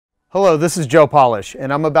Hello, this is Joe Polish,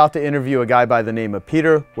 and I'm about to interview a guy by the name of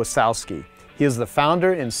Peter Wasowski. He is the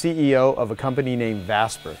founder and CEO of a company named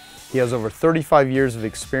Vasper. He has over 35 years of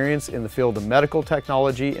experience in the field of medical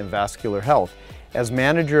technology and vascular health. As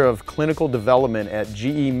manager of clinical development at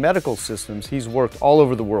GE Medical Systems, he's worked all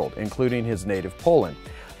over the world, including his native Poland.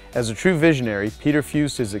 As a true visionary, Peter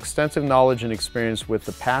fused his extensive knowledge and experience with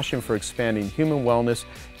the passion for expanding human wellness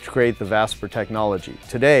to create the Vasper technology.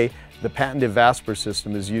 Today, the patented Vasper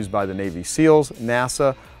system is used by the Navy SEALs,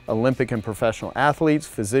 NASA, Olympic and professional athletes,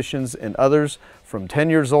 physicians, and others from 10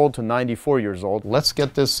 years old to 94 years old. Let's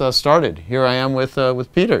get this started. Here I am with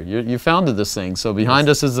Peter. You founded this thing, so behind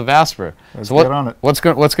us is the Vasper. Let's so get on it. What's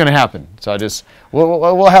going to happen? So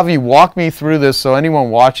we'll have you walk me through this, so anyone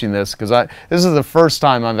watching this, because this is the first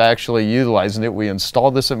time I've actually utilizing it. We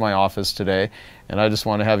installed this at my office today, and I just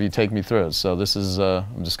want to have you take me through it. So this is,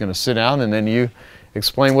 I'm just going to sit down, and then you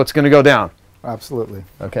explain what's going to go down. Absolutely.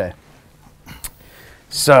 Okay.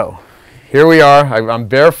 So, here we are. I'm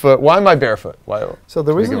barefoot. Why am I barefoot? Why? So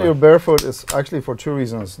the reason you're barefoot is actually for two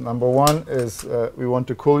reasons. Number one is we want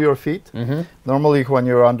to cool your feet. Mm-hmm. Normally when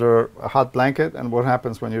you're under a hot blanket, and what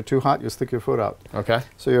happens when you're too hot, you stick your foot out. Okay.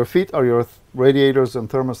 So your feet are your radiators and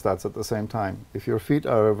thermostats at the same time. If your feet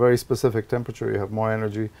are a very specific temperature, you have more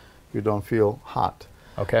energy, you don't feel hot.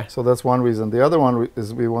 Okay. So that's one reason. The other one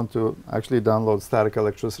is we want to actually download static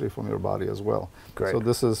electricity from your body as well. Great. So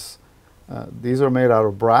this is, these are made out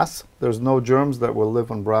of brass. There's no germs that will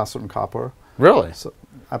live on brass and copper. Really? So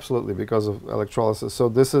absolutely, because of electrolysis. So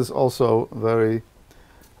this is also very,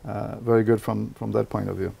 very good from that point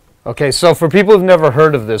of view. Okay, so for people who've never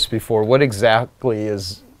heard of this before, what exactly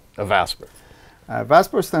is a Vasper?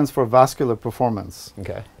 Vasper stands for vascular performance.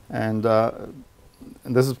 Okay. And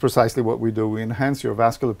this is precisely what we do. We enhance your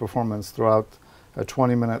vascular performance throughout a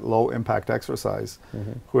 20-minute low-impact exercise,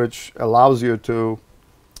 Mm-hmm. which allows you to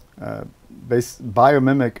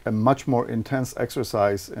biomimic a much more intense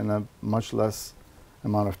exercise in a much less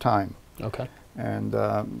amount of time. Okay. And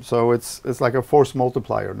so it's like a force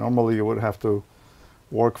multiplier. Normally you would have to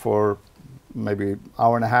work for maybe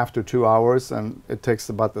hour and a half to 2 hours, and it takes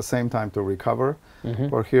about the same time to recover.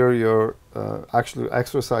 Mm-hmm. Or here your actual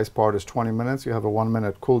exercise part is 20 minutes. You have a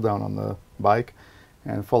 1-minute cool down on the bike,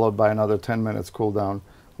 and followed by another 10 minutes cool down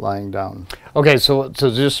lying down. Okay, so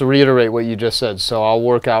just to reiterate what you just said, so I'll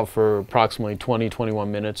work out for approximately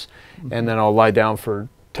 21 minutes, Mm-hmm. and then I'll lie down for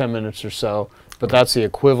 10 minutes or so, but that's the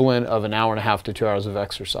equivalent of an hour and a half to 2 hours of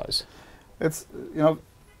exercise. It's,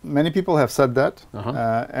 many people have said that,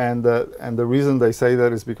 Uh-huh. and the reason they say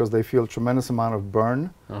that is because they feel tremendous amount of burn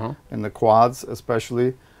Uh-huh. in the quads,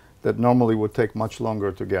 especially, that normally would take much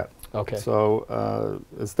longer to get. Okay. So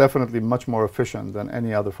it's definitely much more efficient than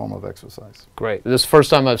any other form of exercise. Great. This is the first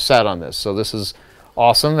time I've sat on this, so this is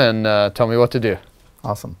awesome, and tell me what to do.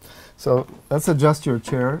 Awesome. So let's adjust your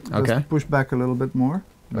chair. Okay. Just push back a little bit more.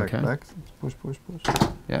 Back, Okay. back. Push, push, push.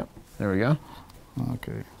 Yeah, there we go.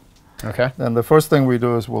 Okay. Okay. Then the first thing we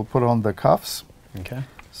do is we'll put on the cuffs. Okay.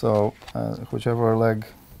 So whichever leg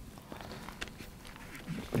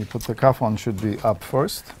you put the cuff on should be up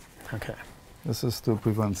first. Okay. This is to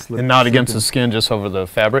prevent slip. And not against the skin, just over the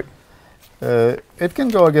fabric? It can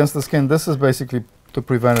go against the skin. This is basically to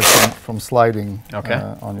prevent it from sliding Okay.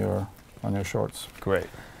 on your shorts. Great.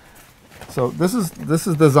 So this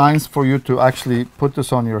is designed for you to actually put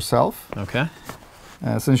this on yourself. Okay.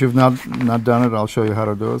 Since you've not done it, I'll show you how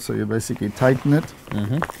to do it. So you basically tighten it.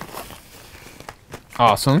 Mm-hmm.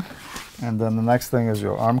 Awesome. And then the next thing is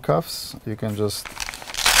your arm cuffs. You can just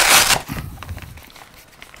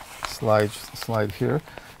slide here.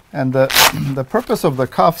 And the purpose of the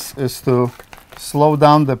cuffs is to slow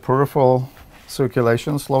down the peripheral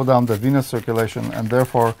circulation, slow down the venous circulation, and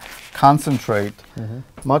therefore concentrate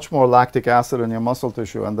much more lactic acid in your muscle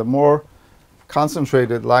tissue. And the more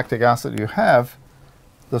concentrated lactic acid you have,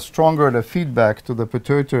 the stronger the feedback to the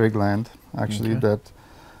pituitary gland, actually, Okay.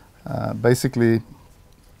 that basically,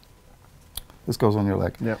 this goes on your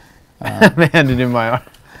leg. Yep. I'm handing in my arm.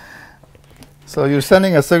 So you're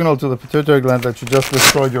sending a signal to the pituitary gland that you just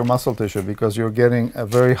destroyed your muscle tissue because you're getting a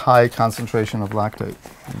very high concentration of lactate.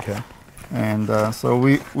 Okay. And so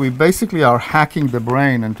we basically are hacking the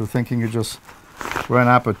brain into thinking you just ran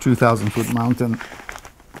up a 2,000-foot mountain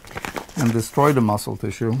and destroyed the muscle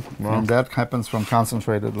tissue. Wow. And that happens from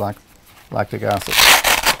concentrated lactic acid.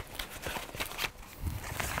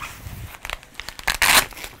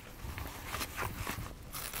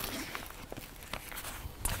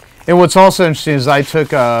 And what's also interesting is I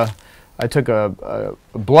took I took a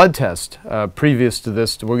blood test previous to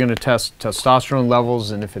this. We're going to test testosterone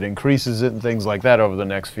levels and if it increases it and things like that over the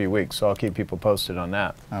next few weeks. So I'll keep people posted on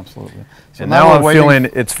that. Absolutely. So and now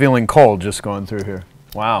it's feeling cold just going through here.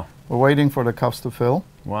 Wow. We're waiting for the cuffs to fill.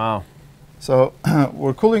 Wow. So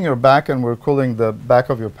we're cooling your back and we're cooling the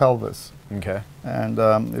back of your pelvis. Okay. And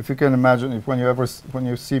if you can imagine, when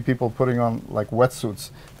you see people putting on like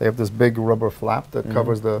wetsuits, they have this big rubber flap that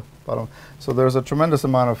covers the bottom. So there's a tremendous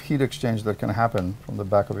amount of heat exchange that can happen from the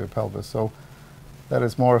back of your pelvis. So that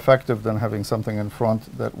is more effective than having something in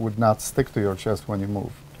front that would not stick to your chest when you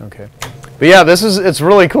move. Okay. But yeah, it's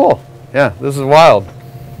really cool. Yeah, this is wild.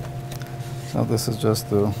 So this is just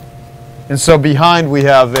the... And so behind we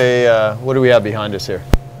have a, what do we have behind us here?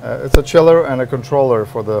 It's a chiller and a controller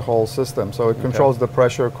for the whole system. So it controls the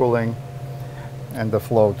pressure, cooling, and the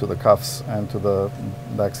flow to the cuffs and to the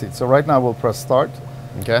back seat. So right now we'll press start.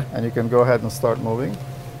 Okay. And you can go ahead and start moving.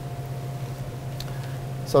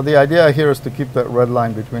 So the idea here is to keep that red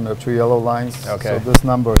line between the two yellow lines. Okay. So this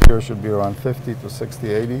number here should be around 50 to 60,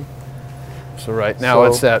 80. So right now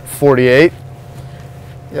it's at 48.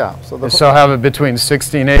 Yeah. So have it between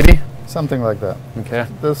 60 and 80? Something like that. Okay.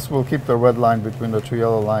 This will keep the red line between the two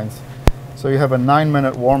yellow lines. So you have a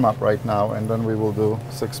 9-minute warm-up right now, and then we will do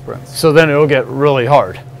 6 sprints. So then it'll get really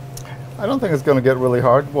hard. I don't think it's going to get really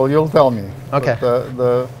hard. Well, you'll tell me. Okay. But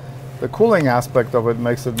the cooling aspect of it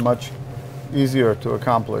makes it much easier to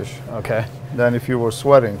accomplish. Okay. Than if you were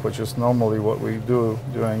sweating, which is normally what we do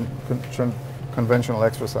during conventional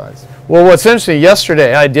exercise. Well, what's interesting,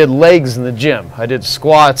 yesterday I did legs in the gym. I did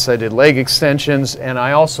squats, I did leg extensions, and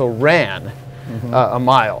I also ran a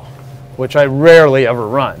mile, which I rarely ever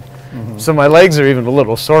run. So my legs are even a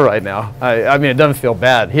little sore right now. I mean, it doesn't feel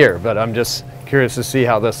bad here, but I'm just curious to see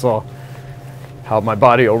how my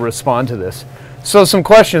body will respond to this. So some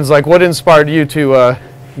questions like, what inspired you to,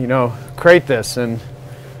 create this? And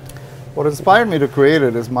what inspired me to create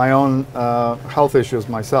it is my own health issues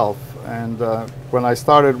myself. And when I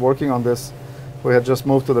started working on this, we had just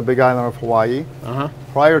moved to the Big Island of Hawaii.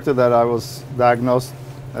 Prior to that, I was diagnosed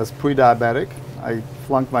as pre-diabetic. I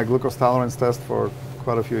flunked my glucose tolerance test for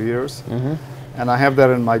quite a few years. And I have that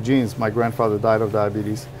in my genes. My grandfather died of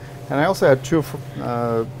diabetes. And I also had 2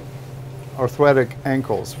 arthritic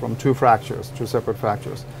ankles from 2 separate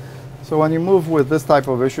fractures. So when you move with this type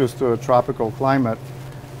of issues to a tropical climate,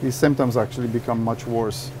 these symptoms actually become much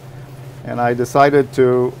worse. And I decided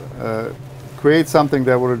to create something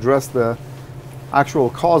that would address the actual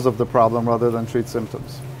cause of the problem rather than treat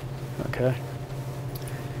symptoms. Okay.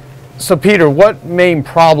 So Peter, what main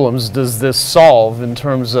problems does this solve in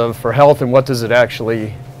terms of for health, and what does it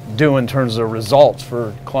actually do in terms of results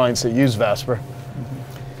for clients that use Vasper?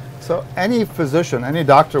 So any physician, any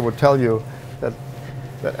doctor would tell you that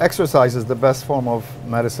exercise is the best form of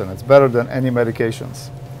medicine. It's better than any medications.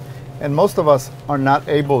 And most of us are not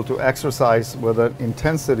able to exercise with an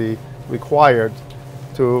intensity required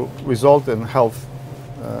to result in health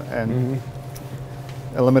and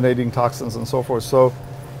eliminating toxins and so forth. So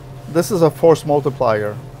this is a force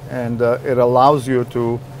multiplier, and it allows you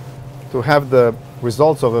to have the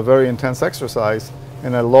results of a very intense exercise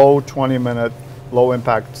in a low 20-minute, low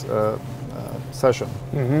impact session.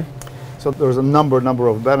 So there's a number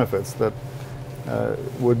of benefits that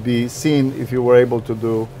would be seen if you were able to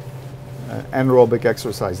do anaerobic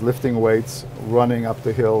exercise, lifting weights, running up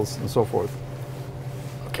the hills, and so forth.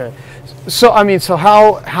 Okay. So, I mean, so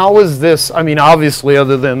how is this, I mean, obviously,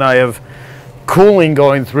 other than I have cooling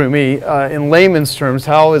going through me, in layman's terms,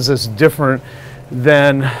 how is this different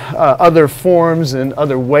than other forms and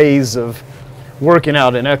other ways of working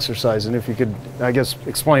out and exercise? And if you could, I guess,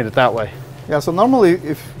 explain it that way. Yeah, so normally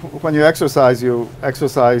when you exercise in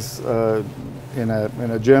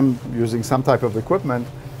a gym using some type of equipment,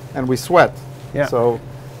 and we sweat. Yeah. So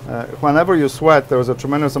whenever you sweat, there's a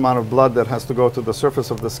tremendous amount of blood that has to go to the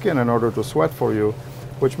surface of the skin in order to sweat for you,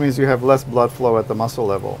 which means you have less blood flow at the muscle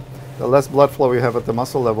level. The less blood flow you have at the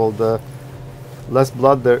muscle level, the less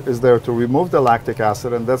blood there is there to remove the lactic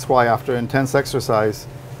acid, and that's why after intense exercise,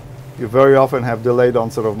 you very often have delayed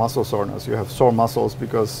onset of muscle soreness. You have sore muscles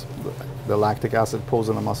because the lactic acid pulls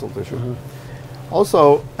in the muscle tissue.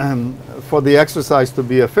 Also, for the exercise to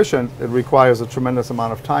be efficient, it requires a tremendous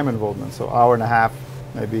amount of time involvement, so hour and a half,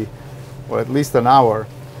 maybe, or at least an hour.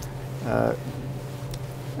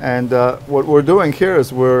 What we're doing here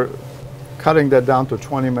is we're cutting that down to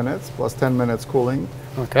 20 minutes plus 10 minutes cooling.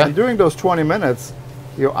 Okay. And during those 20 minutes,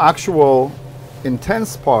 your actual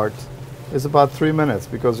intense part is about 3 minutes,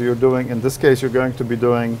 because you're doing, in this case, you're going to be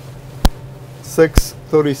doing 6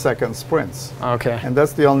 30-second sprints. Okay. And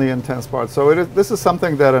that's the only intense part. So this is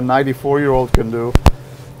something that a 94-year-old can do,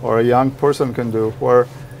 or a young person can do, where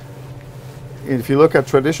if you look at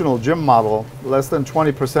traditional gym model, less than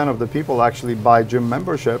 20% of the people actually buy gym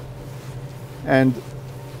membership, and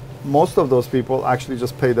most of those people actually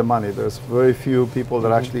just pay the money. There's very few people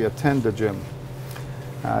that actually attend the gym.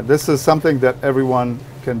 This is something that everyone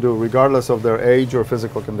can do, regardless of their age or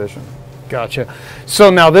physical condition. Gotcha.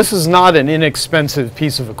 So now this is not an inexpensive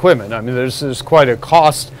piece of equipment. I mean, there's quite a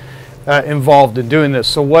cost involved in doing this.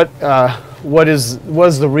 So what is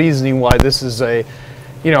the reasoning why this is a,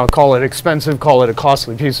 you know, call it expensive, call it a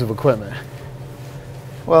costly piece of equipment?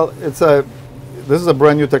 Well, this is a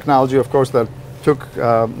brand new technology, of course, that took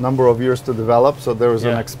a number of years to develop. So there is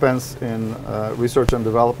an expense in research and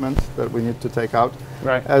development that we need to take out.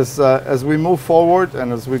 Right. As we move forward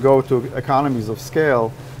and as we go to economies of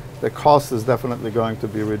scale, the cost is definitely going to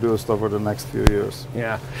be reduced over the next few years.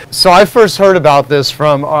 Yeah. So I first heard about this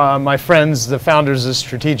from my friends, the founders of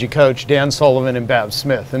Strategic Coach, Dan Sullivan and Bab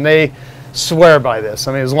Smith, and they swear by this.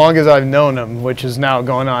 I mean, as long as I've known them, which is now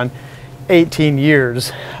going on 18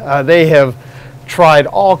 years, they have tried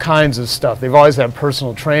all kinds of stuff. They've always had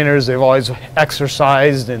personal trainers. They've always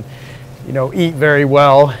exercised and, you know, eat very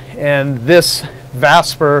well. And this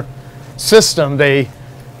Vasper system, they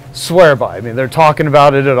swear by. I mean, they're talking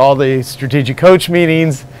about it at all the Strategic Coach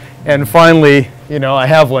meetings, and finally, you know, I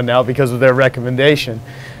have one now because of their recommendation.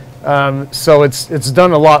 So it's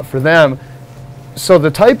done a lot for them. So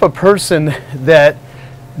the type of person that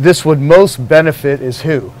this would most benefit is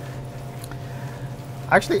who?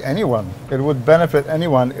 Actually, anyone. It would benefit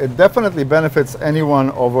anyone. It definitely benefits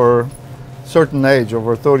anyone over certain age,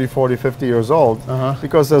 over 30, 40, 50 years old,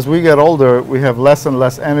 because as we get older, we have less and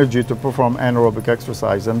less energy to perform anaerobic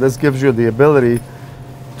exercise, and this gives you the ability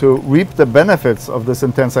to reap the benefits of this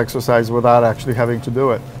intense exercise without actually having to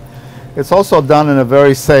do it. It's also done in a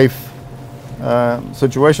very safe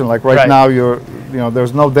situation. Like right now,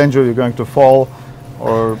 there's no danger you're going to fall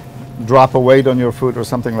or drop a weight on your foot or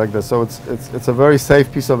something like this. So it's a very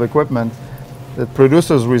safe piece of equipment that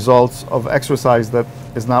produces results of exercise that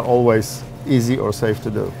is not always easy or safe to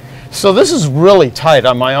do. So this is really tight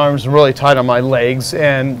on my arms and really tight on my legs.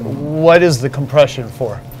 And what is the compression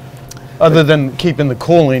for, other than keeping the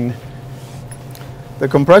cooling? The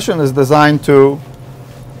compression is designed to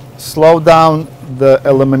slow down the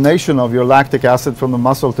elimination of your lactic acid from the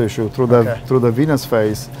muscle tissue through the venous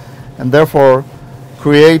phase, and therefore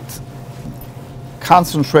create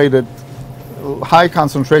concentrated, high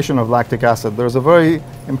concentration of lactic acid. There's a very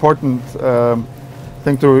important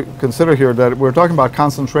thing to consider here, that we're talking about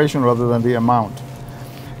concentration rather than the amount.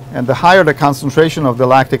 And the higher the concentration of the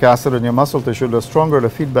lactic acid in your muscle tissue, the stronger the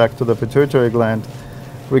feedback to the pituitary gland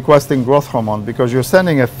requesting growth hormone, because you're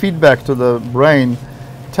sending a feedback to the brain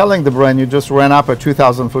telling the brain you just ran up a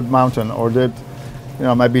 2,000-foot mountain, or did, you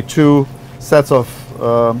know, maybe 2 sets of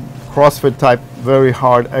CrossFit type very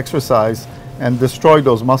hard exercise and destroyed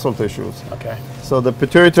those muscle tissues. Okay. So the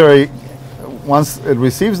pituitary, once it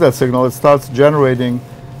receives that signal, it starts generating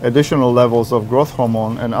additional levels of growth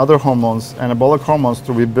hormone and other hormones, anabolic hormones,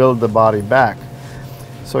 to rebuild the body back.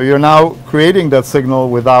 So you're now creating that signal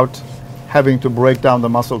without having to break down the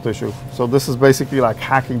muscle tissue. So this is basically like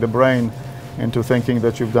hacking the brain into thinking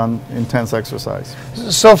that you've done intense exercise.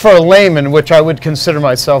 So for a layman, which I would consider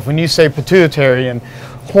myself, when you say pituitary and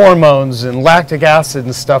hormones and lactic acid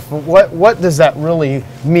and stuff, what does that really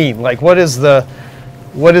mean? Like, what is the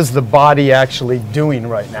body actually doing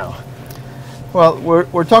right now? Well,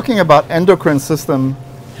 we're talking about endocrine system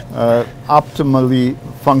optimally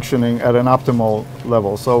functioning at an optimal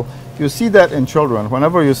level. So you see that in children.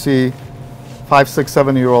 Whenever you see 5, 6,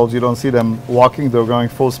 7-year-olds, you don't see them walking, they're going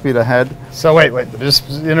full speed ahead. So wait, just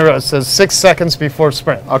interrupt. It says 6 seconds before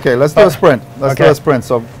sprint. Okay, let's do a sprint. Let's do a sprint.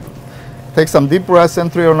 So take some deep breaths in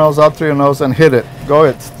through your nose, out through your nose, and hit it. Go,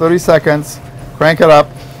 it's 30 seconds. Crank it up.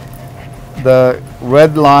 The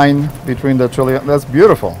red line between the trillion, that's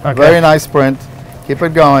beautiful. Okay. Very nice sprint. Keep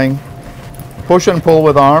it going. Push and pull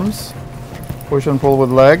with arms. Push and pull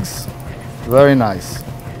with legs. Very nice.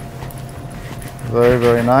 Very,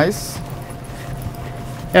 very nice.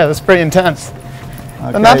 Yeah, that's pretty intense.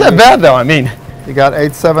 Okay, not that bad though, I mean. You got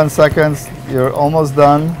 8, 7 seconds. You're almost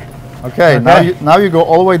done. Okay, now you go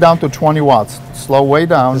all the way down to 20 watts. Slow way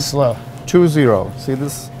down. It's slow. 2-0. See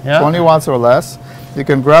this? Yeah. 20 watts or less. You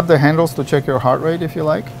can grab the handles to check your heart rate if you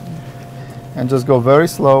like. And just go very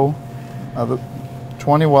slow.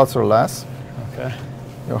 20 watts or less. Okay.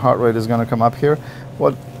 Your heart rate is going to come up here.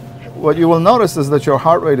 What you will notice is that your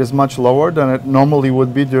heart rate is much lower than it normally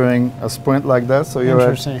would be during a sprint like that. So you're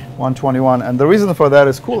at 121. And the reason for that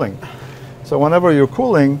is cooling. So whenever you're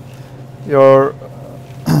cooling, your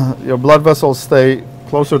blood vessels stay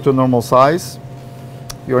closer to normal size.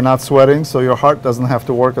 you're not sweating, so your heart doesn't have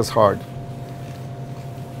to work as hard.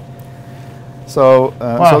 So,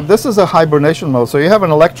 so this is a hibernation mode. So you have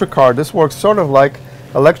an electric car. This works sort of like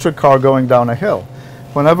electric car going down a hill.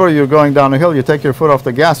 Whenever you're going down a hill, you take your foot off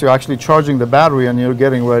the gas, you're actually charging the battery and you're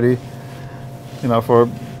getting ready, you know, for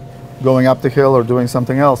going up the hill or doing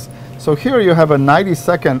something else. So here you have a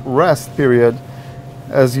 90-second rest period.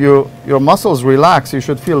 As your muscles relax, you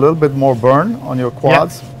should feel a little bit more burn on your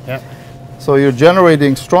quads. Yep. So you're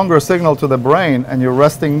generating stronger signal to the brain and you're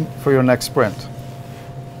resting for your next sprint.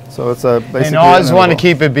 So it's a basically. And I always want to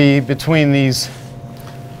keep it be between these.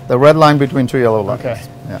 The red line between two yellow lines. Okay.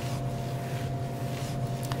 Yeah.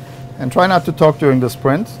 And try not to talk during the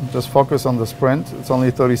sprint. Just focus on the sprint. It's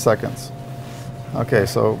only 30 seconds. Okay,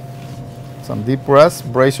 so some deep breaths.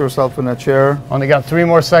 Brace yourself in a chair. Only got 3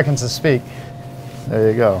 more seconds to speak.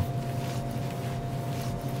 There you go.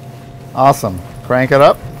 Awesome. Crank it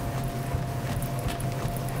up.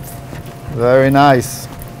 Very nice.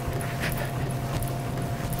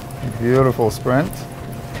 Beautiful sprint.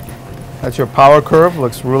 That's your power curve.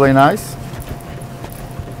 Looks really nice.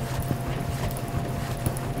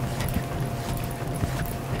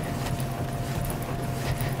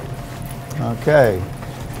 Okay.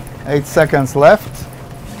 8 seconds left.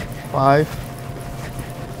 5,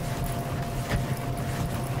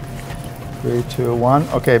 3, 2, 1.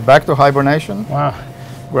 Okay, back to hibernation. Wow.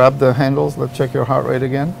 Grab the handles. Let's check your heart rate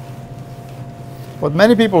again. What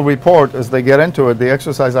many people report is they get into it, the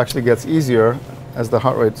exercise actually gets easier as the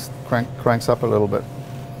heart rate cranks up a little bit.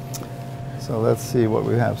 So let's see what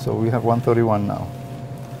we have. So we have 131 now.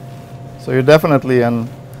 So you're definitely an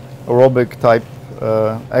aerobic type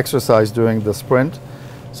exercise during the sprint.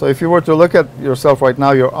 So if you were to look at yourself right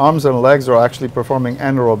now, your arms and legs are actually performing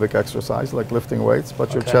anaerobic exercise, like lifting weights,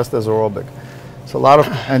 but your chest is aerobic. So a lot of,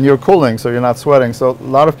 and you're cooling, so you're not sweating. So a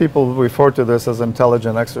lot of people refer to this as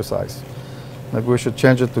intelligent exercise. Maybe we should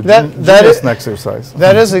change it to genius exercise.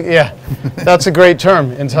 That is, yeah, that's a great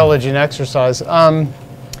term, intelligent exercise.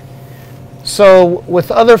 So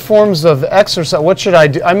with other forms of exercise, what should I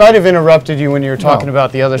do? I might have interrupted you when you were talking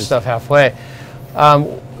about the other stuff halfway.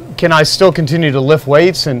 Can I still continue to lift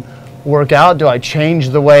weights and work out? Do I change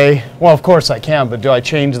the way? Well, of course I can, but do I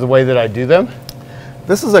change the way that I do them?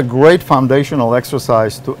 This is a great foundational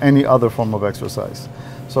exercise to any other form of exercise.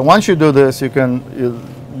 So once you do this, you can.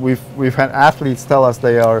 We've had athletes tell us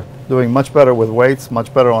they are doing much better with weights,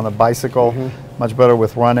 much better on a bicycle, much better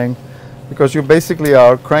with running, because you basically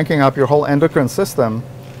are cranking up your whole endocrine system,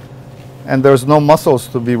 and there's no muscles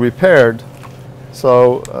to be repaired,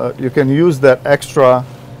 so you can use that extra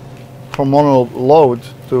hormonal load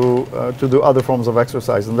to do other forms of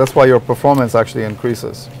exercise, and that's why your performance actually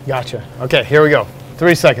increases. Gotcha. Okay, here we go.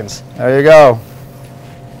 3 seconds. There you go.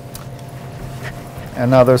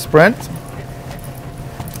 Another sprint.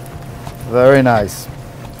 Very nice.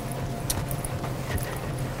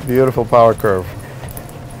 Beautiful power curve.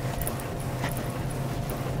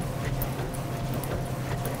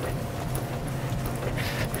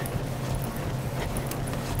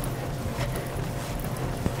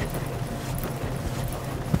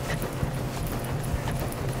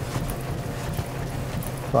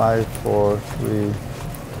 Five, 4, 3,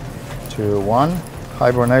 2, 1.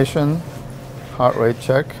 Hibernation. Heart rate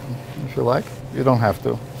check, if you like. You don't have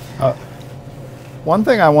to. One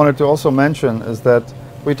thing I wanted to also mention is that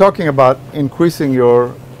we're talking about increasing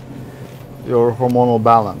your hormonal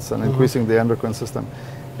balance and increasing the endocrine system.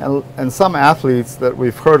 And some athletes that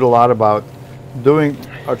we've heard a lot about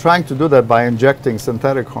are trying to do that by injecting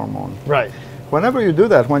synthetic hormone. Right. Whenever you do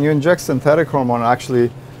that, when you inject synthetic hormone,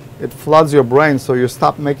 actually it floods your brain, so you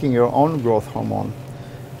stop making your own growth hormone.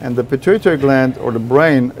 And the pituitary gland, or the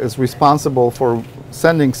brain, is responsible for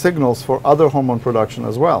sending signals for other hormone production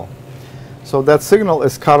as well. So that signal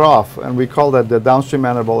is cut off, and we call that the downstream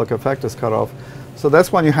anabolic effect is cut off. So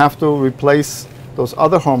that's when you have to replace those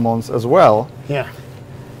other hormones as well. Yeah.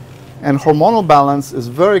 And hormonal balance is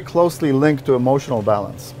very closely linked to emotional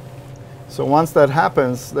balance. So once that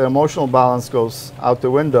happens, the emotional balance goes out the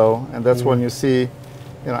window, and that's when you see,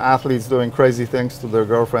 athletes doing crazy things to their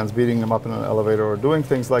girlfriends, beating them up in an elevator, or doing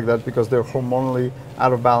things like that because they're hormonally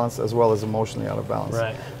out of balance as well as emotionally out of balance.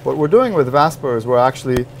 Right. What we're doing with Vasper is we're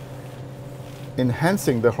actually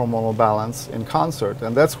enhancing the hormonal balance in concert,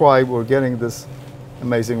 and that's why we're getting this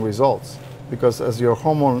amazing results. Because as your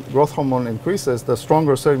growth hormone increases, the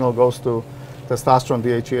stronger signal goes to testosterone,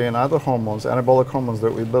 DHEA, and other hormones, anabolic hormones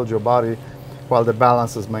that rebuild your body, while the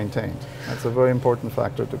balance is maintained. That's a very important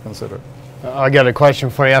factor to consider. I got a question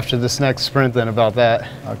for you after this next sprint then about that.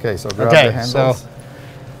 Okay, so grab the handles. So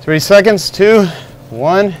 3 seconds, 2,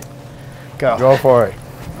 1, go. Go for it.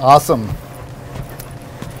 Awesome.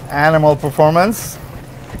 Animal performance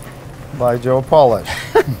by Joe Polish.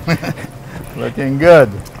 Looking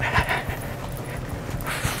good.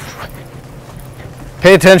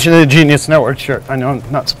 Pay attention to the Genius Network shirt. I know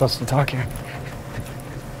I'm not supposed to talk here.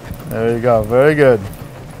 There you go. Very good.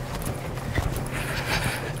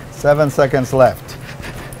 7 seconds left.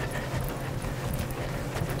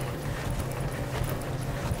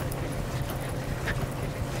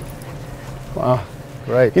 Wow.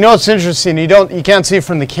 Great. You know, it's interesting. You can't see it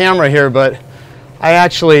from the camera here, but I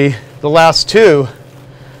actually, the last two,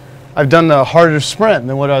 I've done the harder sprint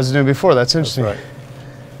than what I was doing before. That's interesting. That's right.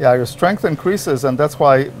 Yeah, your strength increases, and that's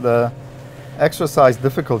why the exercise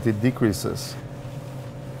difficulty decreases.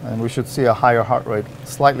 And we should see a higher heart rate,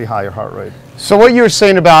 slightly higher heart rate. So what you were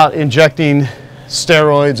saying about injecting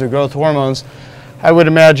steroids or growth hormones, I would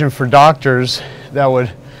imagine for doctors that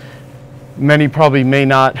would, many probably may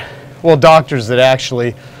not, well, doctors that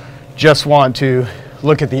actually just want to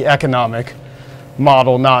look at the economic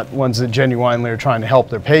model, not ones that genuinely are trying to help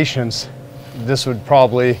their patients, this would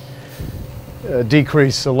probably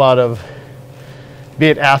decrease a lot of, be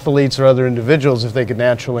it athletes or other individuals, if they could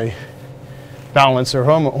naturally balance their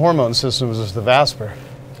hormone systems with the Vasper.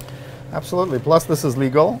 Absolutely. Plus, this is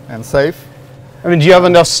legal and safe. I mean, do you have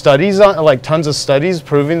enough studies on, like tons of studies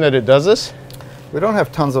proving that it does this? We don't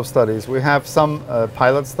have tons of studies. We have some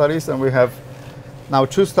pilot studies, and we have now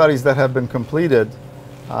 2 studies that have been completed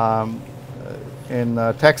in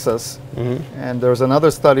Texas. And there's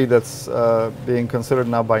another study that's being considered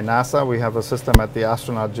now by NASA. We have a system at the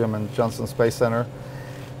astronaut gym in Johnson Space Center.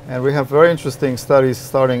 And we have very interesting studies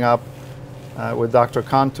starting up with Dr.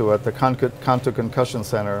 Cantu at the Cantu Concussion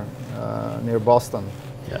Center near Boston.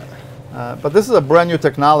 Yeah. But this is a brand new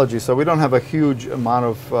technology, so we don't have a huge amount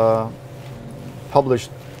of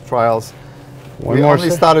published trials. We only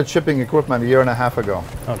started shipping equipment 1.5 years ago.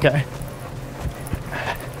 Okay.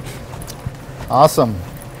 Awesome.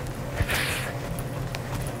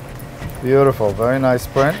 Beautiful. Very nice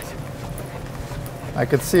sprint. I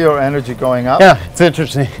could see your energy going up. Yeah, it's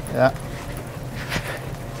interesting. Yeah.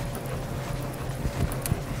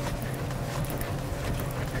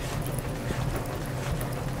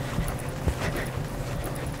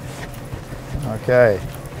 Okay.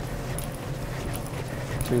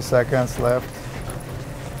 2 seconds left.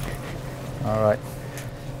 All right.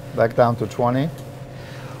 Back down to 20.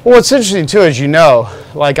 Well, what's interesting too, as you know,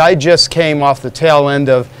 like I just came off the tail end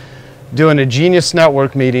of doing a Genius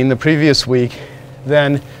Network meeting the previous week,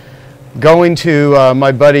 then going to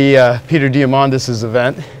my buddy Peter Diamandis'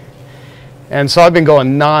 event. And so I've been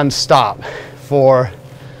going non-stop for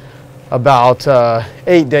about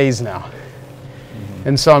 8 days now.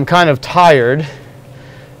 And so I'm kind of tired.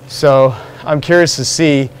 So I'm curious to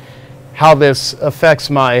see how this affects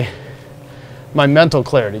my mental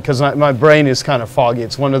clarity, because my brain is kind of foggy.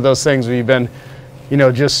 It's one of those things where you've been, you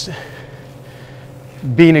know, just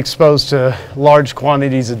being exposed to large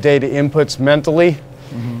quantities of data inputs mentally,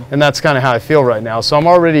 and that's kind of how I feel right now. So I'm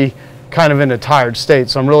already kind of in a tired state,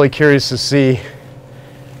 so I'm really curious to see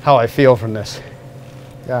how I feel from this.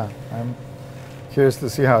 Yeah, I'm curious to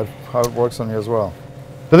see how it works on you as well.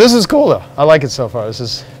 But this is cool though. I like it so far. This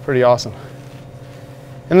is pretty awesome.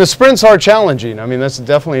 And the sprints are challenging. I mean, that's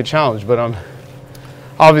definitely a challenge, but I'm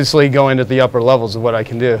obviously going at the upper levels of what I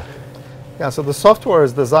can do. Yeah, so the software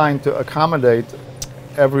is designed to accommodate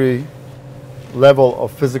every level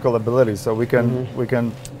of physical ability. So we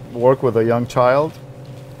can work with a young child.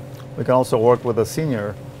 We can also work with a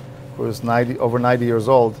senior who is over 90 years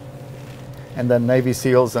old, and then Navy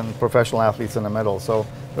SEALs and professional athletes in the middle. So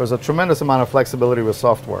there's a tremendous amount of flexibility with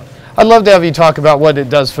software. I'd love to have you talk about what it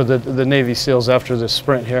does for the Navy SEALs after this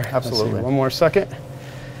sprint here. Absolutely. One more second.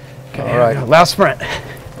 Okay, all right. Last sprint.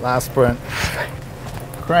 Last sprint.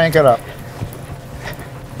 Crank it up.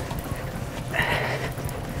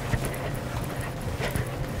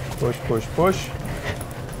 Push, push, push.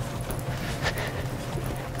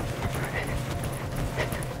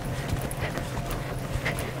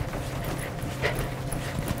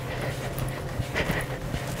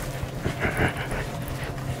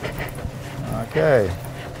 Okay,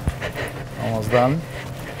 almost done.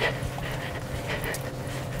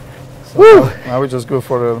 So Woo! now we just go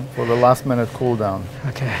for the last minute cool down.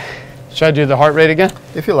 Okay. Should I do the heart rate again?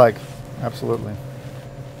 If you like, absolutely.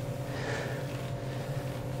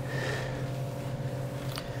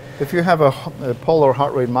 If you have a polar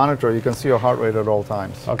heart rate monitor, you can see your heart rate at all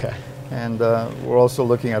times. Okay. And we're also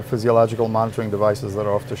looking at physiological monitoring devices that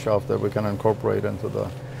are off the shelf that we can incorporate into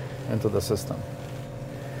the system.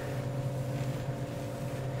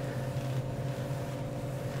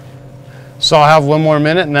 So I'll have 1 more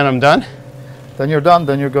minute and then I'm done? Then you're done.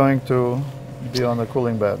 Then you're going to be on the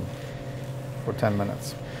cooling bed for 10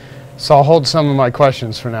 minutes. So I'll hold some of my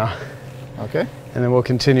questions for now, Okay. and then we'll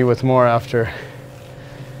continue with more after.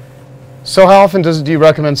 So how often do you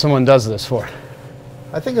recommend someone does this for?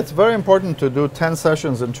 I think it's very important to do 10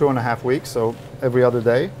 sessions in 2.5 weeks, so every other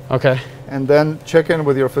day. Okay. And then check in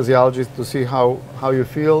with your physiologist to see how you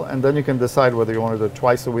feel, and then you can decide whether you want to do it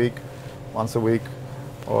twice a week, once a week,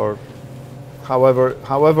 or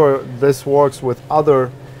however this works with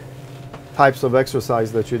other types of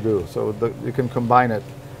exercise that you do. So you can combine it.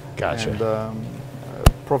 Gotcha. And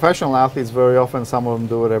professional athletes, very often, some of them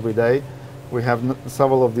do it every day. We have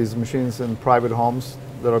several of these machines in private homes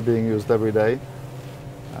that are being used every day.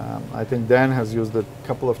 I think Dan has used it a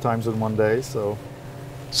couple of times in one day. So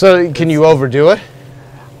can you overdo it?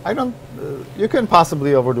 I don't. You can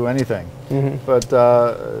possibly overdo anything, but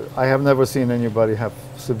I have never seen anybody have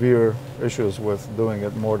severe issues with doing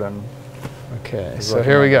it more than. Okay, so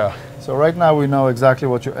here we go. So right now we know exactly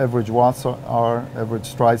what your average watts are, average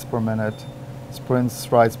strides per minute, sprints,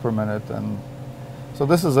 strides per minute, and so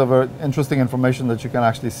this is a very interesting information that you can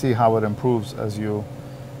actually see how it improves as you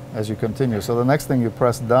continue. So the next thing, you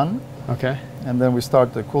press done. Okay. And then we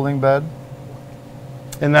start the cooling bed.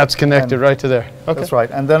 And that's connected right to there. Okay. That's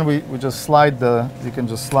right. And then we just slide you can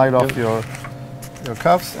just slide off your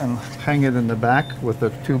cuffs and hang it in the back with the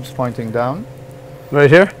tubes pointing down. Right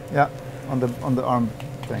here? Yeah, on the arm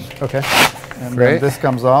thing. Okay. And Great. then this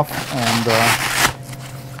comes off, and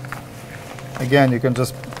again, you can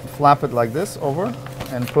just flap it like this over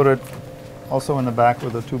and put it also in the back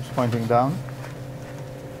with the tubes pointing down.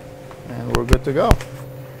 And we're good to go.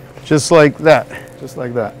 Just like that. Just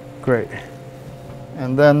like that. Great.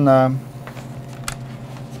 And then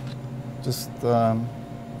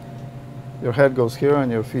your head goes here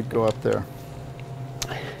and your feet go up there.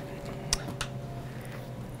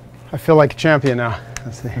 I feel like a champion now.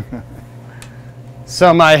 Let's see.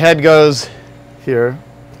 So my head goes here.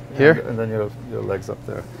 Here? And then your legs up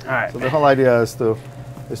there. All right. So the whole idea is to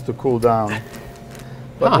cool down.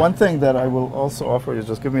 But one thing that I will also offer you,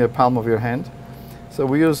 just give me a palm of your hand. So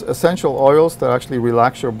we use essential oils that actually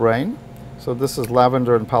relax your brain. So this is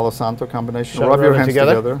lavender and Palo Santo combination. Shall I Rub your rub it hands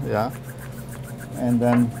together? yeah. And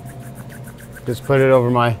then just put it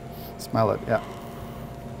over my... Smell it, yeah.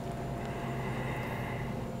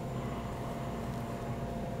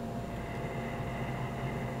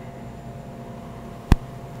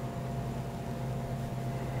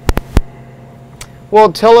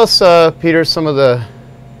 Well, tell us, Peter, some of the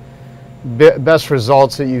best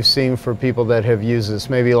results that you've seen for people that have used this.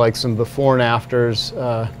 Maybe like some before and afters,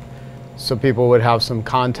 so people would have some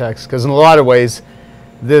context. Because in a lot of ways,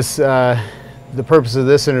 this the purpose of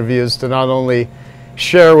this interview is to not only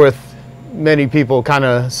share with many people kind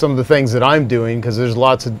of some of the things that I'm doing, because there's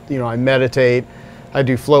lots of, I meditate, I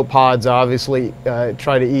do float pods, obviously,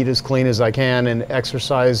 try to eat as clean as I can, and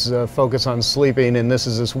exercise, focus on sleeping, and this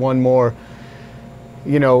is just one more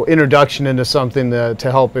introduction into something to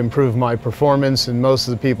help improve my performance. And most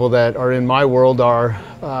of the people that are in my world are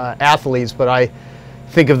athletes, but I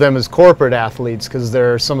think of them as corporate athletes because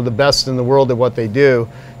they're some of the best in the world at what they do.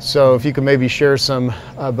 So if you could maybe share some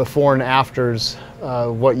before and afters,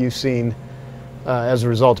 what you've seen as a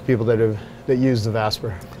result of people that use the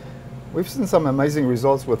Vasper. We've seen some amazing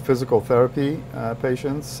results with physical therapy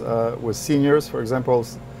patients, with seniors, for example.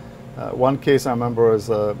 One case I remember is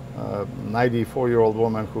a 94-year-old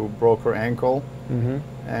woman who broke her ankle,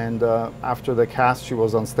 and after the cast she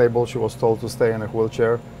was unstable. She was told to stay in a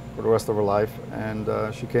wheelchair for the rest of her life, and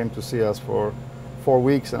she came to see us for 4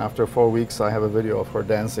 weeks, and after 4 weeks I have a video of her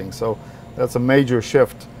dancing. So that's a major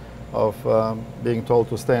shift of being told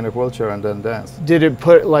to stay in a wheelchair and then dance. Did it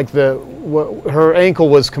put like her ankle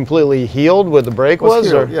was completely healed where the break was?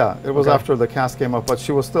 Healed, yeah, it was after the cast came up, but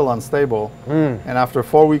she was still unstable. And after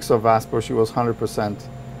 4 weeks of Vasper, she was 100%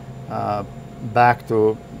 back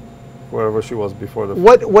to wherever she was before the.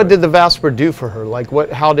 What did the Vasper do for her? Like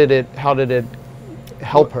how did it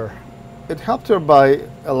help her? It helped her by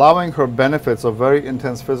allowing her benefits of very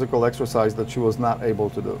intense physical exercise that she was not able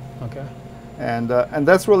to do. Okay. And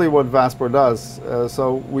that's really what Vasper does.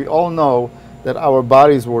 So we all know that our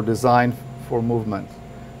bodies were designed for movement.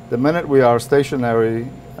 The minute we are stationary,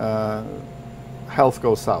 health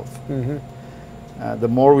goes south. The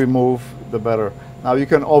more we move, the better. Now you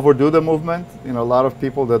can overdo the movement. A lot of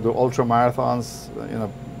people that do ultra marathons,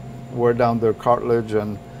 wear down their cartilage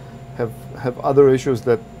and have other issues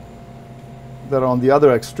that are on the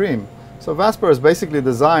other extreme. So Vasper is basically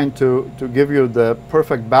designed to give you the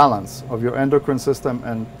perfect balance of your endocrine system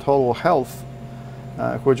and total health,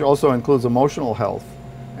 which also includes emotional health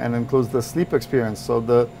and includes the sleep experience.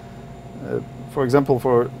 So for example,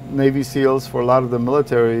 for Navy SEALs, for a lot of the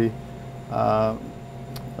military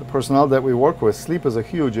personnel that we work with, sleep is a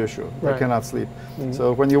huge issue. They cannot sleep.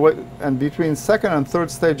 So when you and between second and third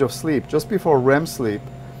stage of sleep, just before REM sleep,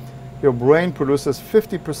 your brain produces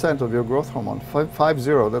 50% of your growth hormone,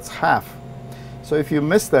 50, that's half. So if you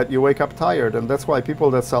miss that, you wake up tired, and that's why people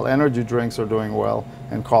that sell energy drinks are doing well,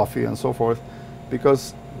 and coffee and so forth,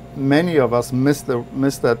 because many of us miss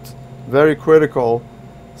that very critical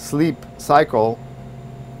sleep cycle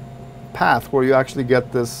path where you actually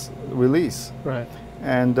get this release. Right.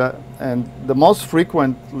 And the most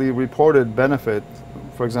frequently reported benefit,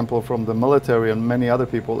 for example, from the military and many other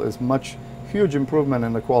people, is huge improvement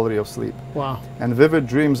in the quality of sleep. Wow. And vivid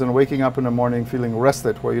dreams and waking up in the morning feeling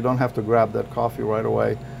rested, where you don't have to grab that coffee right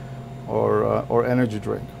away or energy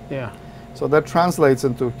drink. Yeah. So that translates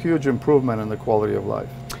into huge improvement in the quality of life.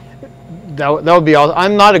 That would be all.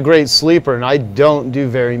 I'm not a great sleeper, and I don't do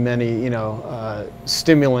very many,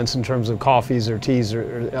 stimulants in terms of coffees or teas.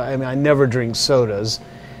 I mean, I never drink sodas.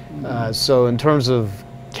 So in terms of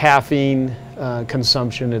caffeine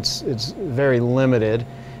consumption, it's very limited.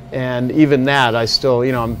 And even that, I still,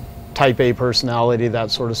 I'm type A personality,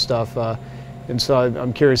 that sort of stuff. And so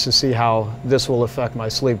I'm curious to see how this will affect my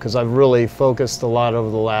sleep, because I've really focused a lot over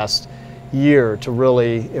the last year to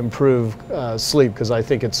really improve sleep, because I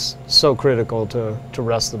think it's so critical to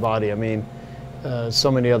rest the body. I mean,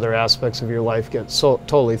 so many other aspects of your life get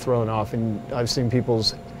totally thrown off, and I've seen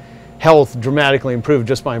people's health dramatically improve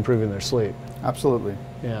just by improving their sleep. Absolutely.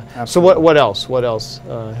 Yeah. Absolutely. So what else? What else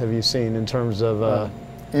have you seen in terms of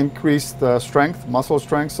increased strength, muscle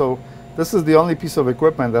strength? So this is the only piece of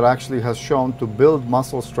equipment that actually has shown to build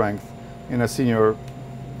muscle strength in a senior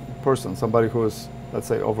person, somebody who is, let's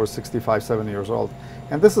say, over 65, 70 years old.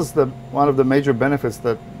 And this is one of the major benefits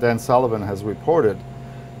that Dan Sullivan has reported,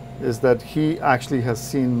 is that he actually has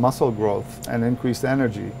seen muscle growth and increased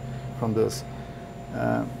energy from this.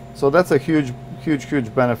 So that's a huge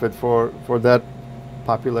benefit for that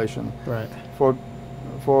population. Right.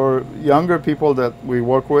 For younger people that we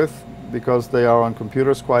work with, because they are on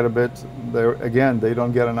computers quite a bit, they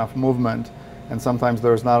don't get enough movement, and sometimes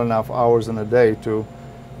there's not enough hours in a day to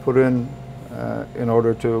put in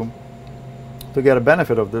order to get a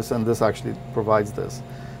benefit of this, and this actually provides this.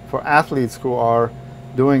 For athletes who are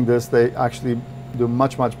doing this, they actually do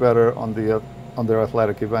much better on their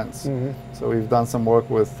athletic events. Mm-hmm. So we've done some work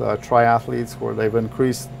with triathletes where they've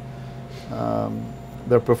increased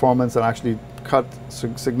their performance and actually cut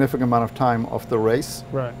significant amount of time off the race.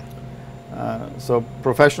 Right. So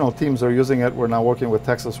professional teams are using it. We're now working with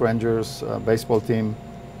Texas Rangers, baseball team,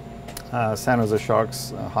 San Jose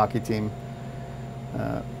Sharks, hockey team.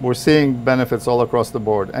 We're seeing benefits all across the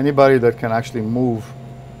board. Anybody that can actually move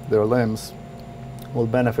their limbs will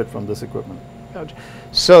benefit from this equipment. Gotcha.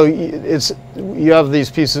 So you have these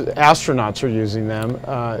pieces, astronauts are using them.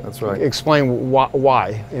 That's right. Explain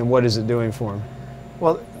why and what is it doing for them?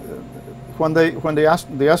 Well, when the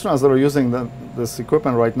astronauts that are using this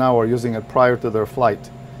equipment right now are using it prior to their flight.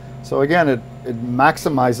 So again, it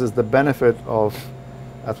maximizes the benefit of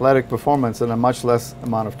athletic performance in a much less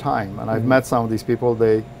amount of time. And I've met some of these people.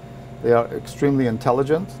 They are extremely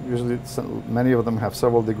intelligent. Usually many of them have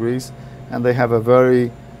several degrees, and they have a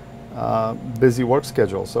very busy work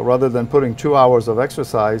schedule. So rather than putting 2 hours of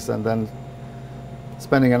exercise and then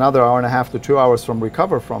spending another hour and a half to 2 hours from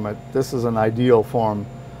recover from it, this is an ideal form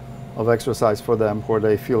of exercise for them, where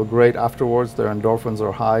they feel great afterwards, their endorphins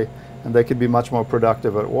are high, and they can be much more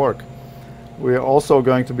productive at work. We are also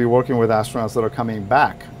going to be working with astronauts that are coming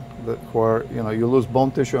back, where you lose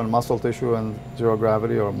bone tissue and muscle tissue in zero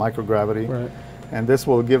gravity or microgravity, Right. and this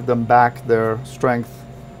will give them back their strength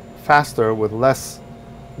faster with less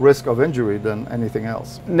risk of injury than anything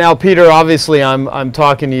else. Now, Peter, obviously I'm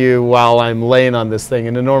talking to you while I'm laying on this thing.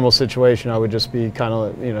 In a normal situation, I would just be kind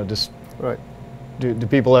of, just... Right. Do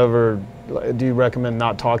people ever, do you recommend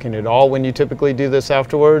not talking at all when you typically do this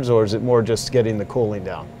afterwards, or is it more just getting the cooling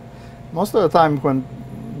down? Most of the time,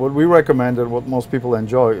 what we recommend and what most people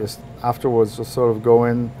enjoy is afterwards just sort of go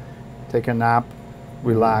in, take a nap,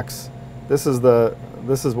 relax. This is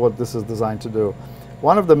what this is designed to do.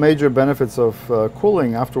 One of the major benefits of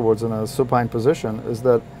cooling afterwards in a supine position is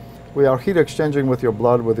that we are heat exchanging with your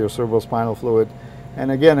blood, with your cerebrospinal fluid. And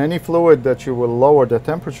again, any fluid that you will lower the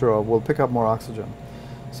temperature of will pick up more oxygen.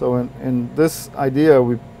 So in this idea,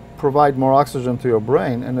 we provide more oxygen to your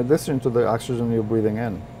brain in addition to the oxygen you're breathing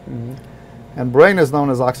in. Mm-hmm. And brain is known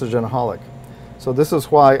as oxygenaholic. So this is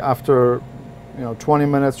why after 20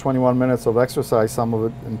 minutes, 21 minutes of exercise, some of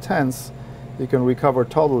it intense, you can recover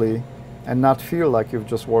totally and not feel like you've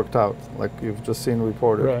just worked out, like you've just seen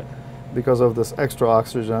reported. Right. because of this extra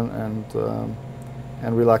oxygen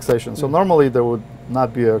and relaxation. So normally there would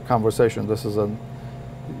not be a conversation. This is a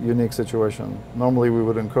unique situation. Normally we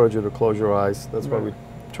would encourage you to close your eyes. That's why we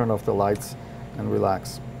turn off the lights and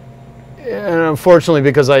relax. And unfortunately,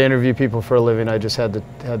 because I interview people for a living, I just had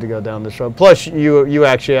to go down this road. Plus, you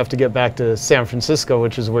actually have to get back to San Francisco,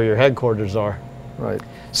 which is where your headquarters are. Right.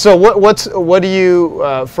 So what do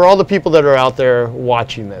you for all the people that are out there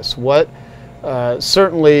watching this? What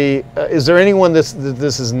certainly is there anyone that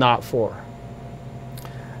this is not for?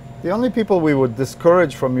 The only people we would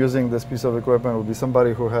discourage from using this piece of equipment would be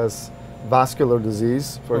somebody who has vascular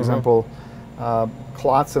disease, for example,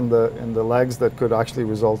 clots in the legs that could actually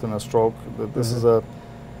result in a stroke. This is a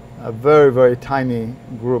very, very tiny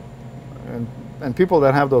group, and people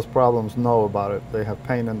that have those problems know about it. They have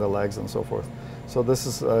pain in the legs and so forth. So this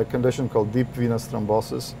is a condition called deep venous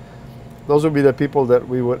thrombosis. Those would be the people that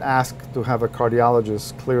we would ask to have a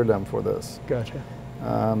cardiologist clear them for this. Gotcha.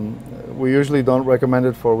 We usually don't recommend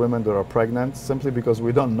it for women that are pregnant, simply because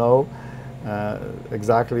we don't know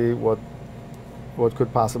exactly what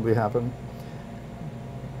could possibly happen.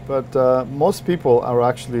 But most people are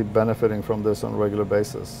actually benefiting from this on a regular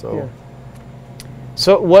basis. So, yeah.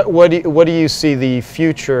 So what do you see the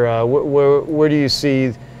future? Where do you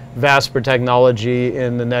see Vasper technology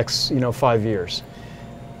in the next 5 years?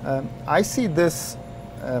 I see this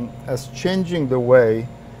as changing the way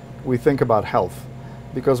we think about health,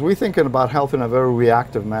 because we think about health in a very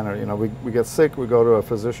reactive manner. We get sick, we go to a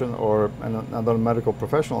physician or another medical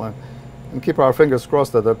professional and keep our fingers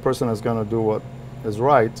crossed that that person is going to do what is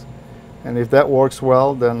right. And if that works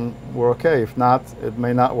well, then we're okay. If not, it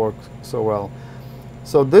may not work so well.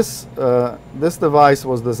 So this device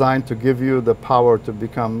was designed to give you the power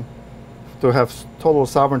to have total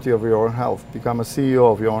sovereignty over your own health, become a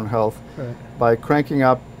CEO of your own health, right, by cranking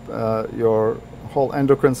up your whole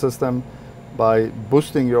endocrine system, by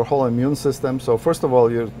boosting your whole immune system. So first of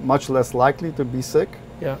all, you're much less likely to be sick.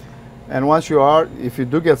 Yeah. And once you are, if you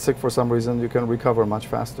do get sick for some reason, you can recover much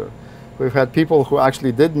faster. We've had people who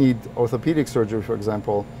actually did need orthopedic surgery, for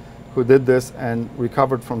example, who did this and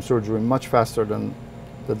recovered from surgery much faster than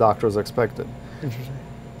the doctors expected. Interesting.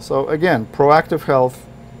 So again, proactive health,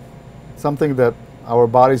 something that our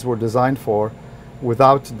bodies were designed for,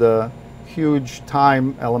 without the huge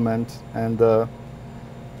time element and the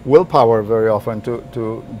willpower very often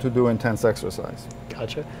to do intense exercise.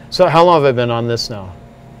 Gotcha. So how long have I been on this now?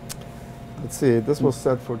 Let's see, this was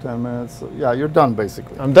set for 10 minutes. So yeah, you're done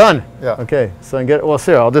basically. I'm done? Yeah. Okay, so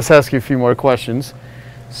I'll just ask you a few more questions.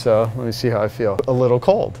 So let me see how I feel. A little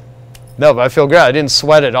cold. No, but I feel great. I didn't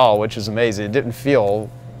sweat at all, which is amazing. It didn't feel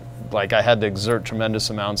like I had to exert tremendous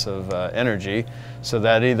amounts of energy. So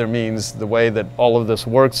that either means the way that all of this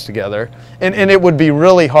works together, and it would be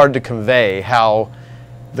really hard to convey how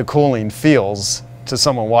the cooling feels to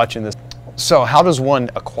someone watching this. So how does one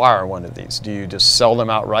acquire one of these? Do you just sell them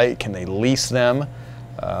outright? Can they lease them?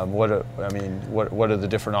 What are the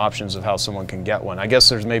different options of how someone can get one? I guess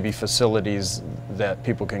there's maybe facilities that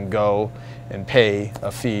people can go and pay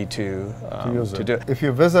a fee to do it. If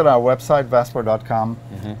you visit our website, vasper.com,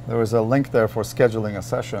 there is a link there for scheduling a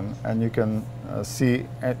session, and you can see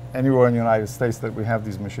anywhere in the United States that we have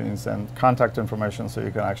these machines and contact information, so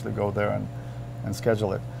you can actually go there and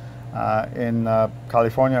schedule it. In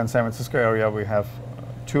California and San Francisco area, we have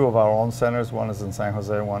two of our own centers. One is in San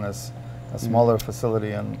Jose, one is a smaller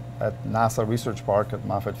facility at NASA Research Park at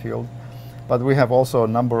Moffett Field. But we have also a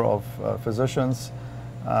number of physicians,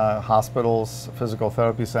 hospitals, physical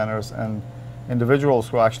therapy centers, and individuals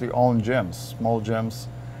who actually own gyms, small gyms,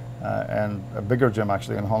 and a bigger gym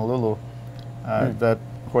actually in Honolulu,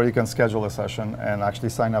 where you can schedule a session and actually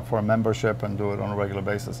sign up for a membership and do it on a regular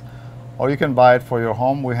basis. Or you can buy it for your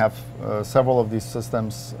home. We have several of these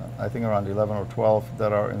systems, I think around 11 or 12,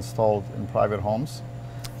 that are installed in private homes.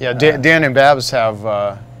 Yeah, Dan and Babs have,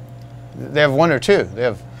 they have one or two.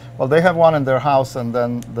 Well, they have one in their house, and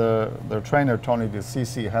then their trainer, Tony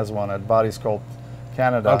DeCisi, has one at Body Sculpt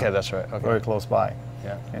Canada. Okay, that's right. Okay. Very close by,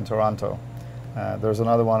 in Toronto. There's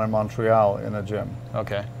another one in Montreal in a gym.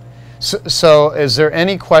 Okay. So is there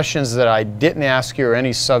any questions that I didn't ask you, or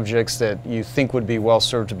any subjects that you think would be well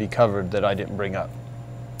served to be covered that I didn't bring up?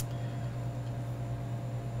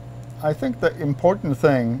 I think the important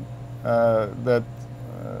thing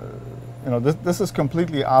this is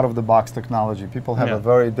completely out of the box technology. People have a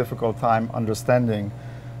very difficult time understanding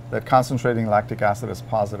that concentrating lactic acid is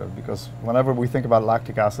positive, because whenever we think about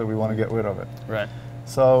lactic acid, we want to get rid of it. Right.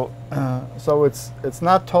 So it's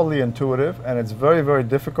not totally intuitive, and it's very, very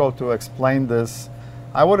difficult to explain this.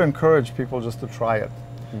 I would encourage people just to try it,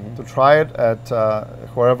 to try it at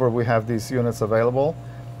wherever we have these units available,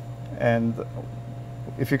 And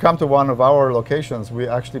if you come to one of our locations, we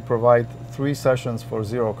actually provide 3 sessions for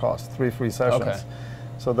 0 cost, 3 free sessions. Okay.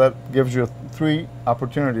 So that gives you 3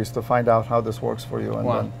 opportunities to find out how this works for you, and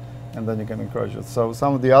Wow. then you can encourage it. So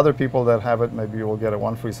some of the other people that have it, maybe you will get a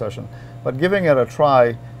 1 free session. But giving it a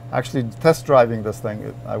try, actually test driving this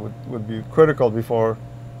thing, would be critical before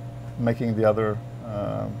making the other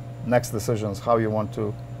next decisions, how you want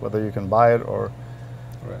to, whether you can buy it or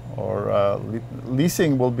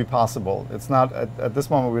leasing will be possible. It's not, at this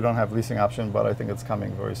moment we don't have leasing option, but I think it's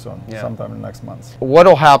coming very soon, sometime in the next months. What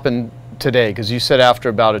will happen today? Because you said after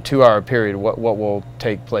about a 2-hour period, what will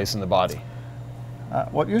take place in the body?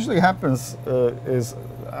 What usually happens is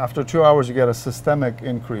after 2 hours you get a systemic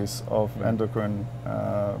increase of endocrine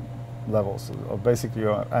levels, of basically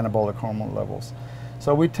your anabolic hormone levels.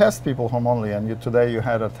 So we test people hormonally, and today you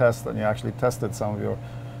had a test and you actually tested some of your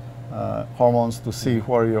hormones to see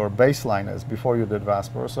where your baseline is before you did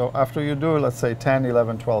Vasper. So after you do, let's say 10,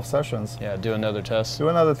 11, 12 sessions. Yeah, do another test. Do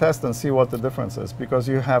another test and see what the difference is, because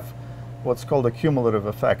you have what's called a cumulative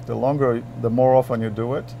effect. The longer, the more often you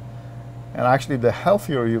do it, and actually the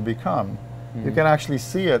healthier you become, you can actually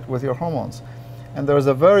see it with your hormones. And there's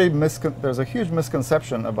a huge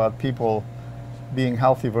misconception about people being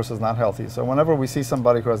healthy versus not healthy. So whenever we see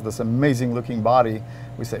somebody who has this amazing looking body,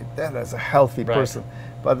 we say that is a healthy person.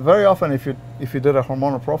 But very often if you did a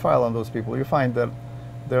hormonal profile on those people, you find that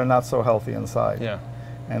they're not so healthy inside. Yeah.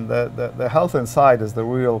 And the health inside is the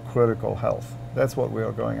real critical health. That's what we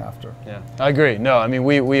are going after. Yeah, I agree. No, I mean,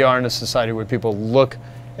 we are in a society where people look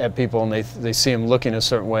at people and they see them looking a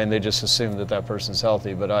certain way and they just assume that that person's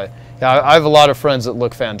healthy. But I have a lot of friends that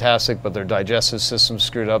look fantastic, but their digestive system's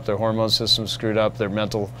screwed up, their hormone system's screwed up, their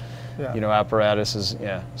mental apparatus is,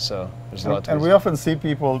 so there's a lot to And we often see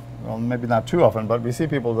people, well, maybe not too often, but we see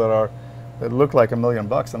people that look like $1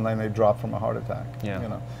 million and then they drop from a heart attack. Yeah. You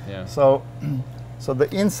know? Yeah. So the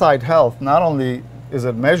inside health, not only is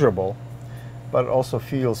it measurable, but it also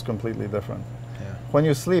feels completely different. Yeah. When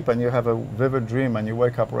you sleep and you have a vivid dream and you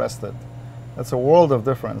wake up rested, that's a world of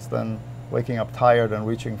difference than waking up tired and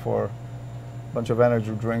reaching for a bunch of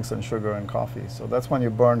energy drinks and sugar and coffee. So that's when you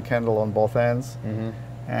burn candle on both ends.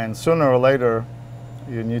 And sooner or later,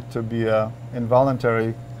 you need to be an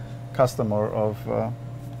involuntary customer of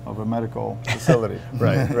a medical facility.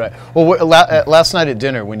 Right. Well, last night at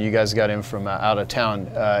dinner, when you guys got in from out of town,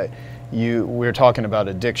 we were talking about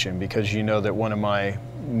addiction, because you know that one of my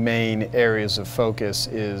main areas of focus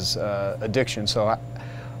is addiction. So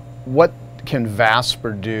what can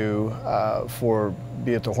Vasper do for,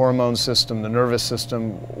 be it the hormone system, the nervous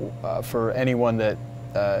system, for anyone that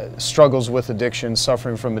struggles with addiction,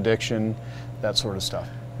 suffering from addiction, that sort of stuff?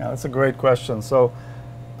 Yeah, that's a great question. So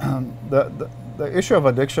the issue of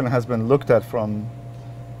addiction has been looked at from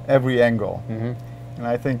every angle. And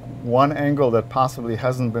I think one angle that possibly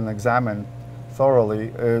hasn't been examined thoroughly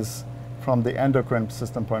is from the endocrine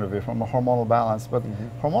system point of view, from a hormonal balance. But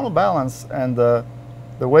hormonal balance and the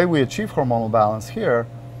way we achieve hormonal balance here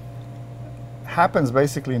happens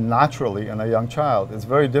basically naturally in a young child. It's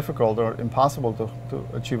very difficult or impossible to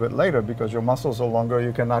achieve it later, because your muscles are longer,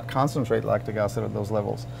 you cannot concentrate lactic acid at those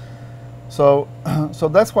levels. So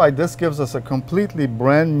that's why this gives us a completely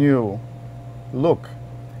brand new look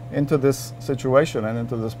into this situation and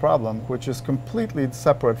into this problem, which is completely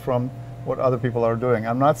separate from what other people are doing.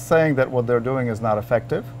 I'm not saying that what they're doing is not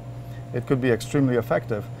effective. It could be extremely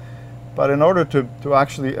effective. But in order to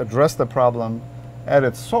actually address the problem at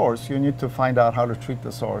its source, you need to find out how to treat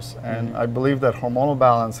the source. And I believe that hormonal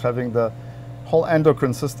balance, having the whole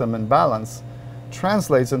endocrine system in balance,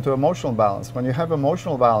 translates into emotional balance. When you have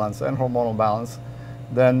emotional balance and hormonal balance,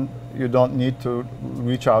 then you don't need to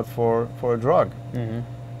reach out for a drug.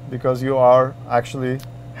 Because you are actually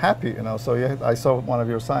happy, you know. So I saw one of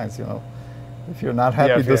your signs, you know. If you're not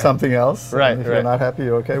happy, do something else. Right. If you're not happy,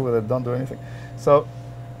 you're okay with it, don't do anything. So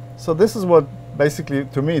this is what basically,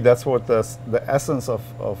 to me, that's what the essence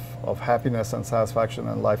of happiness and satisfaction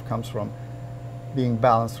in life comes from, being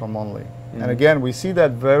balanced hormonally. And again, we see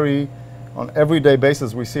that on everyday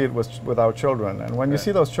basis. We see it with our children. And when you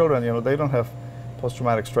see those children, you know, they don't have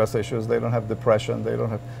post-traumatic stress issues, they don't have depression,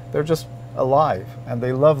 they're just alive, and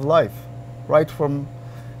they love life right from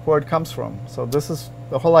where it comes from. So this is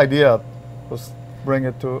the whole idea, was bring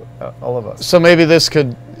it to all of us. So maybe this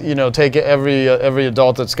could, you know, take every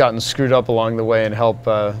adult that's gotten screwed up along the way and help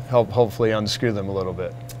hopefully unscrew them a little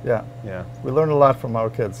bit. Yeah. Yeah. We learn a lot from our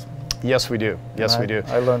kids. Yes, we do. Yes, we do.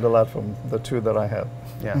 I learned a lot from the 2 that I had.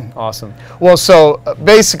 Yeah, awesome. Well, so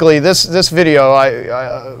basically, this video,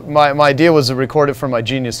 my idea was to record it for my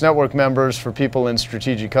Genius Network members, for people in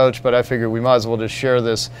Strategic Coach, but I figured we might as well just share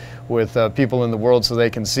this with people in the world so they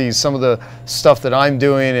can see some of the stuff that I'm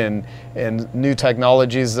doing and new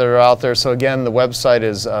technologies that are out there. So again, the website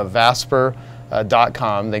is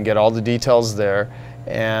Vasper.com. They can get all the details there.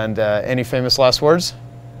 And any famous last words?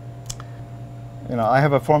 You know, I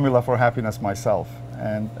have a formula for happiness myself,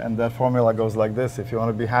 and that formula goes like this. If you want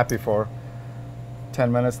to be happy for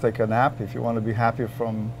 10 minutes, take a nap. If you want to be happy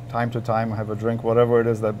from time to time, have a drink, whatever it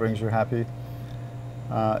is that brings you happy.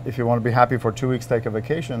 If you want to be happy for 2 weeks, take a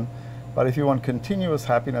vacation. But if you want continuous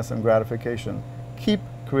happiness and gratification, keep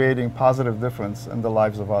creating positive difference in the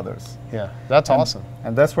lives of others. Yeah, that's awesome.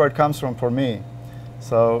 And that's where it comes from for me.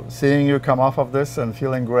 So seeing you come off of this and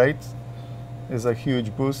feeling great is a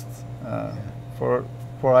huge boost for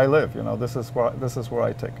where I live. You know, this is where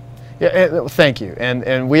I take. Yeah, thank you.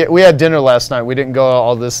 And we had dinner last night. We didn't go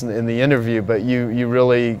all this in the interview, but you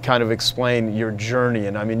really kind of explained your journey.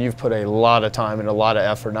 And I mean, you've put a lot of time and a lot of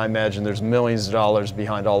effort, and I imagine there's millions of dollars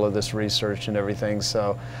behind all of this research and everything.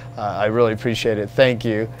 So I really appreciate it. Thank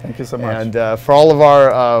you. Thank you so much. And for all of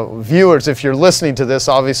our viewers, if you're listening to this,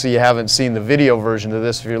 obviously you haven't seen the video version of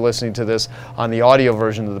this if you're listening to this on the audio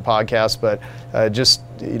version of the podcast, but just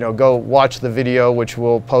go watch the video, which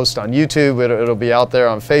we'll post on YouTube. It'll be out there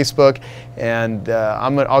on Facebook, and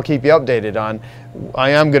I'll keep you updated on. I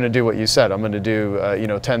am going to do what you said. I'm going to do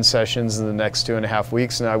 10 sessions in the next 2.5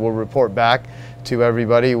 weeks, and I will report back to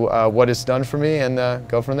everybody what it's done for me, and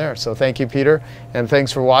go from there. So thank you, Peter, and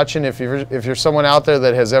thanks for watching. If you're someone out there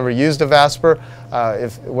that has ever used a Vasper,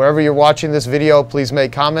 wherever you're watching this video, please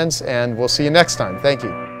make comments, and we'll see you next time. Thank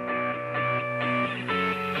you.